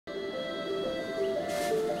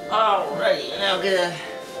Alrighty, now I'm gonna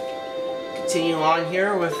continue on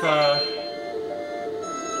here with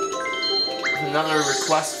another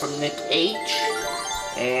request from Nick H.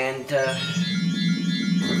 And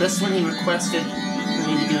for this one he requested for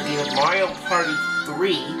me to do a game of Mario Party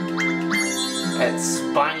 3 at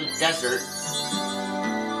Spiny Desert.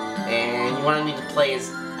 And he wanted me to play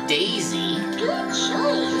as Daisy. Good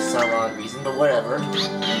choice. For some odd reason, but whatever.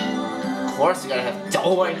 Of course, we gotta have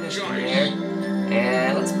Dough in there.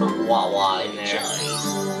 And let's put Wawa in there.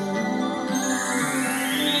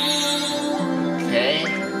 Okay.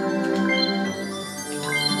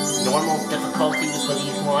 Normal difficulty was what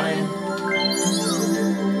he wanted.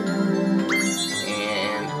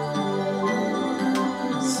 And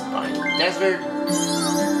Spiny Desert.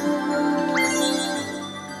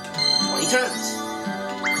 20 turns.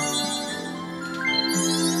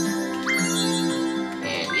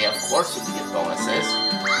 And yeah, of course we can get bonuses.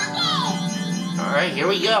 Alright, here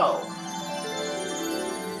we go.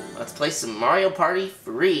 Let's play some Mario Party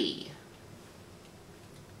 3.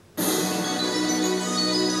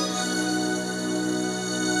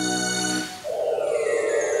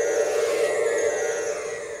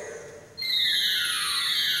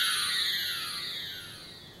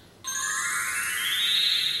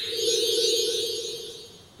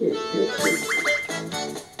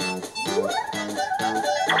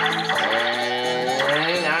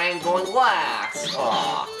 And I'm going last.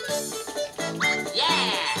 Aw.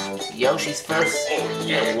 Yeah. Yoshi's first,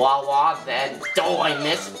 then Wawa, then Dough I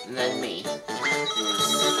missed, and then me.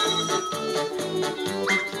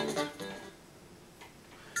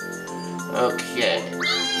 Okay.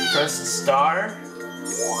 First star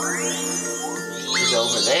is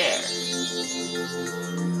over there.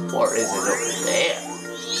 Or is it over there?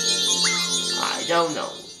 I don't know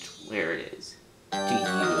where it is. Do you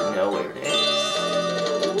know where it is?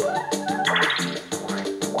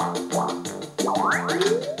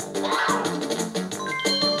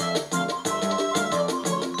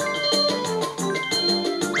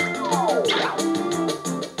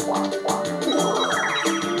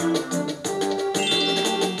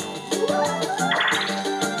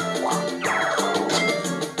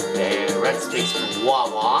 There, red space for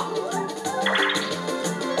Wawa.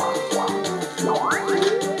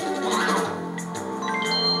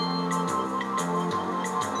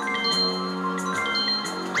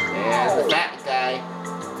 And the fat guy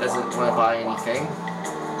doesn't want to buy anything.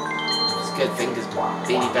 It's a good thing because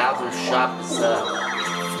Baby Bowser's shop is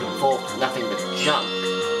full of nothing but junk.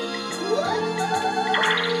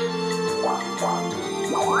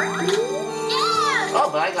 Oh,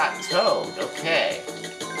 but I got Toad. Okay.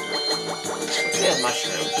 Let's get a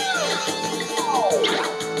mushroom.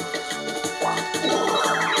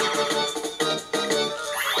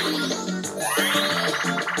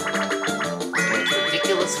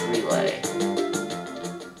 Ridiculous relay.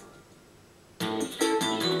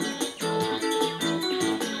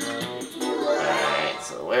 Alright,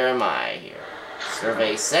 so where am I here?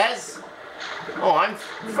 Survey says... Oh, I'm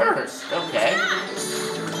first. Okay.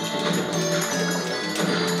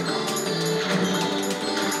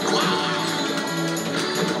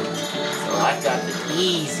 So I've got the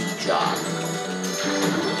easy job.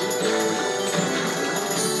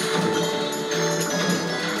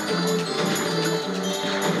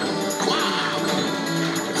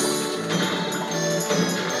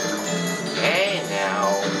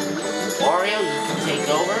 Mario, you can take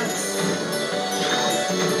over.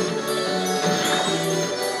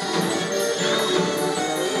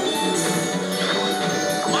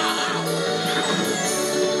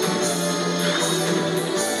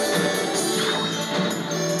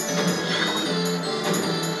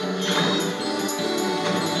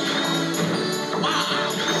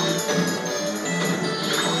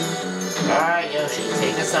 Alright, Yoshi,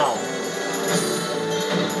 take us home.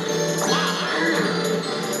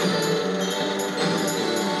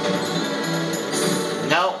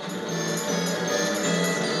 No.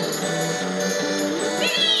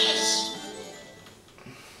 Finish!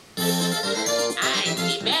 I'm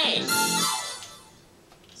the best.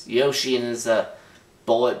 Yoshi and his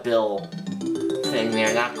bullet bill thing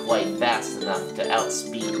there, not quite fast enough to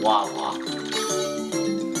outspeed Wawa.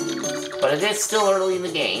 But it is still early in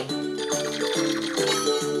the game.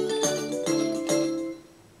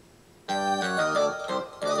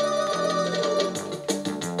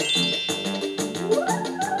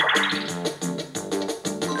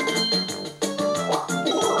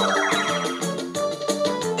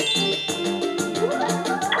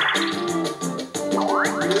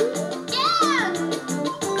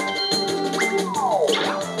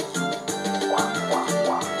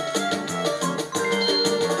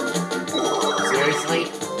 Seriously?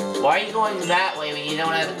 Why are you going that way when you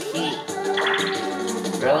don't have a key?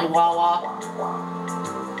 Really, Wawa?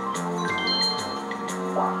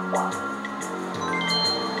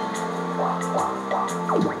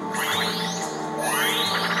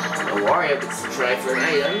 The Wario gets to try for an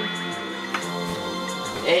item.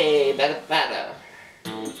 Hey, bada bada.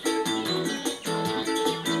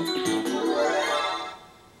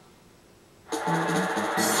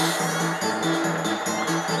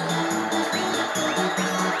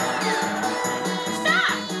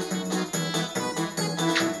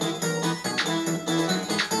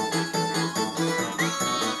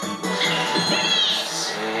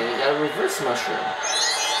 Reverse mushroom.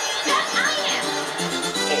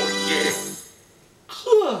 Oh yeah.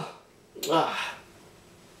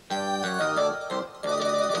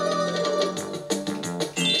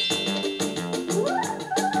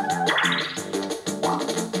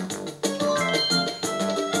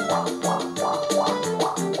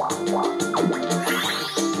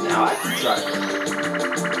 Now I can try it.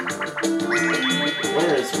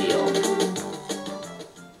 Winner's wheel.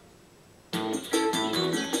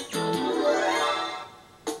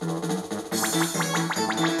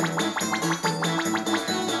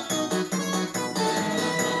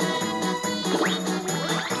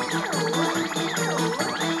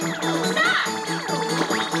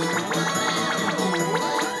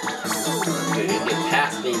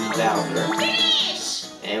 Finish!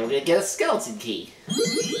 And we're gonna get a skeleton key.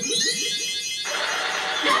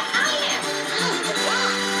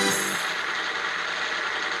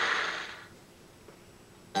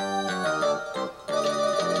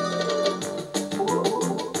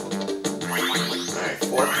 Alright,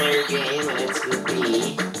 4-player game, and it's gonna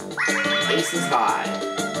be Aces High.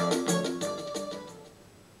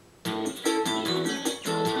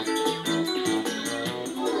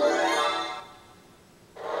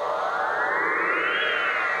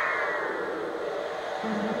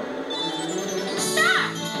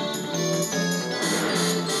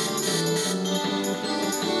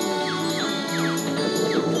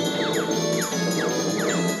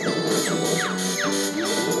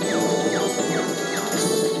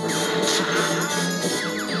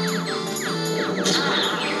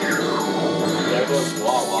 There goes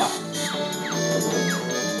Wawa.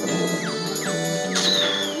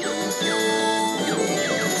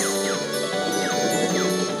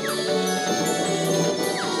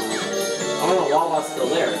 Oh no, Wawa's still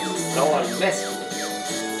there. No one missed.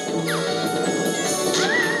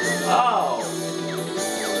 Oh!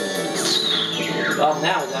 Well,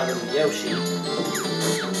 now we got rid of Yoshi.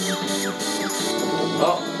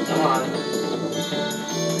 Oh, come on.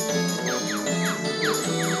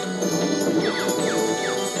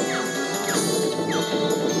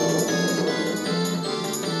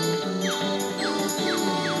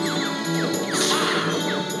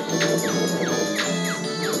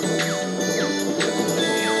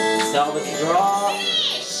 Salvage draw.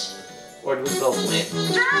 Or do we both win?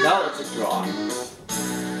 No, it's a draw.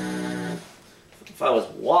 If I was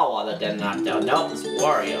Wawa that got knocked out. No, it was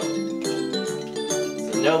Wario.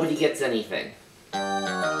 So nobody gets anything.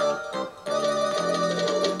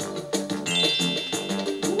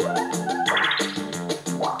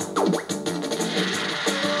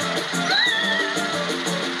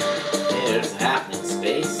 There's a happening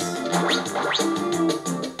space.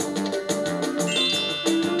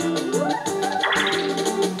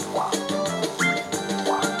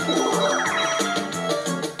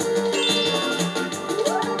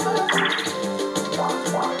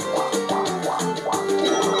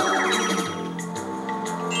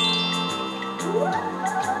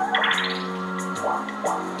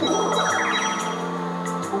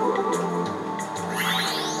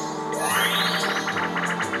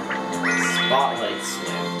 Spotlight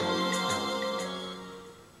swim.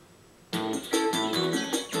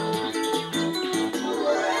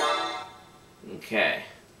 Okay.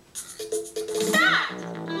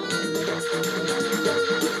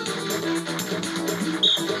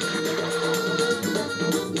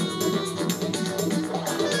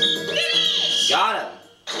 Got him.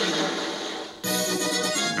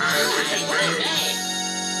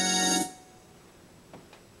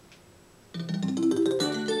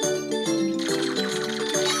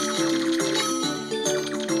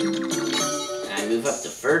 And move up to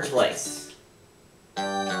third place.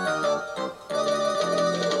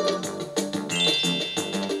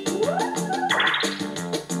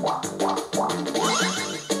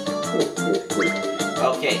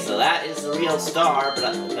 Okay, so that is the real star,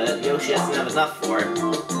 but Yoshi doesn't have enough for it.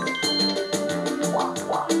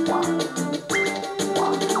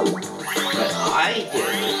 But I do.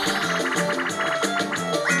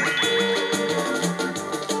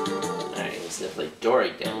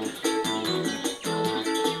 story did.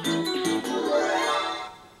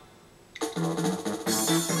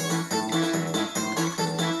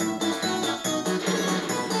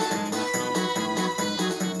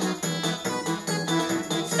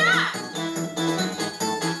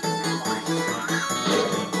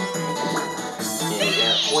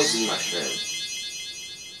 Poison mushroom.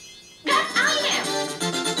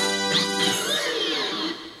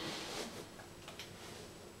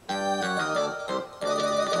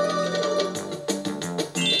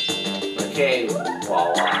 Okay,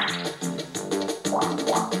 voila.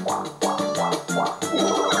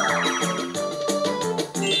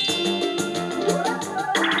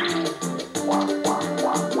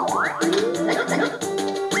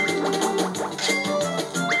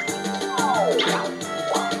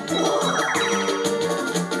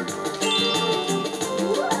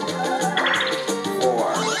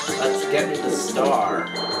 Get me the star.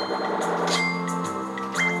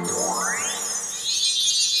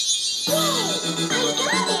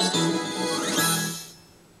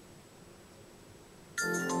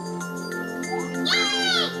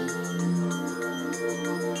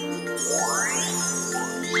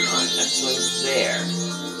 Alright, next one's there.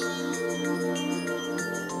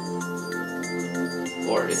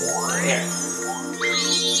 Or is it there?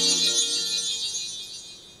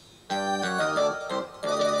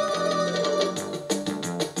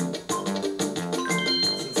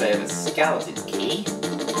 I have a skeleton key.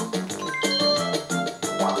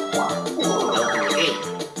 Open the gate.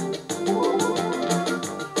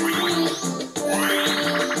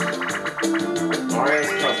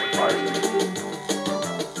 Mario's puzzle part.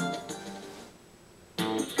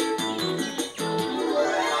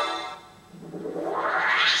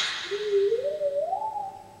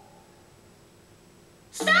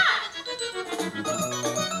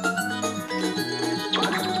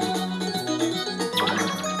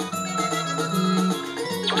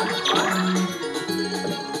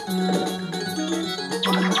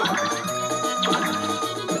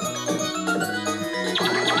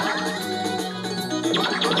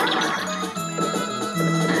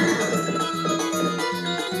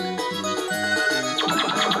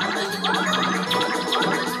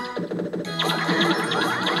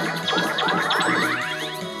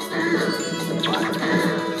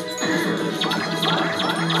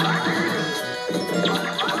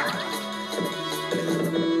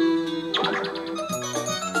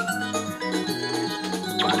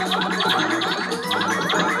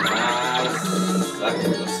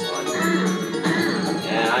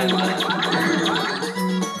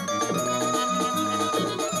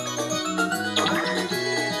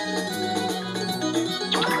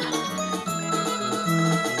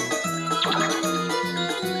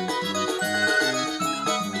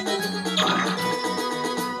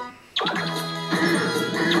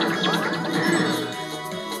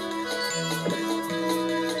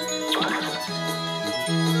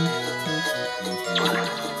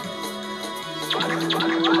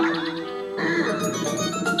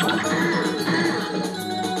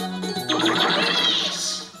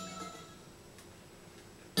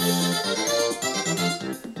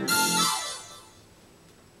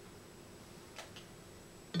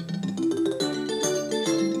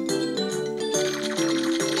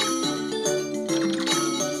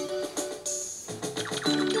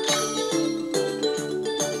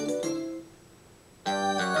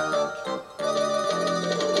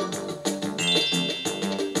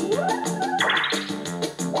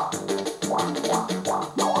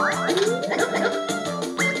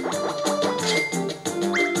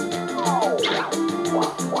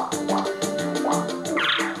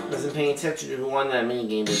 Paying attention to who won that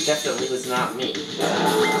minigame, but it definitely was not me.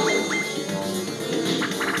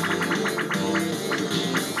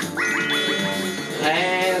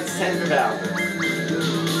 And it's 10 for Bowser.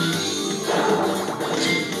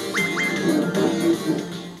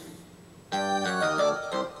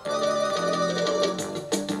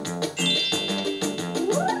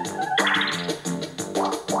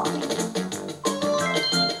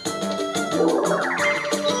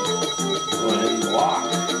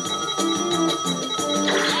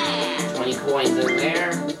 Coins in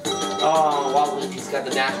there. Oh, Waluigi's got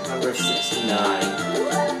the magic number of 69.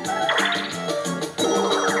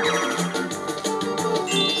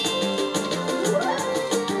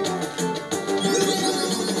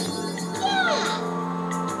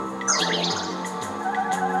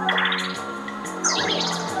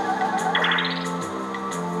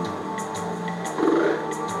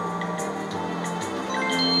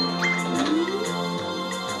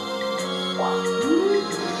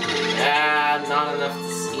 Not enough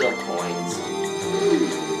to steal coins.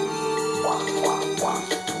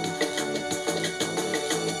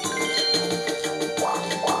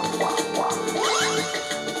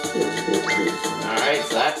 Alright,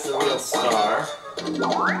 so that's the real star.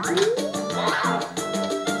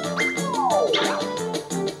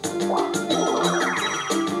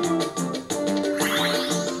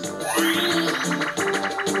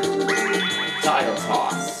 Title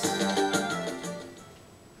toss.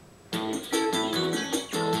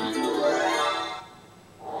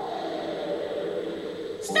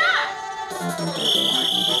 Stop!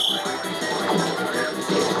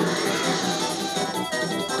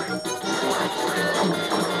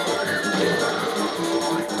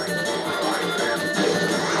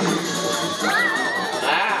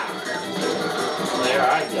 There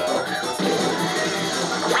I go.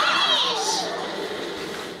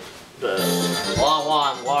 The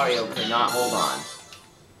Wawa and Wario could not hold on.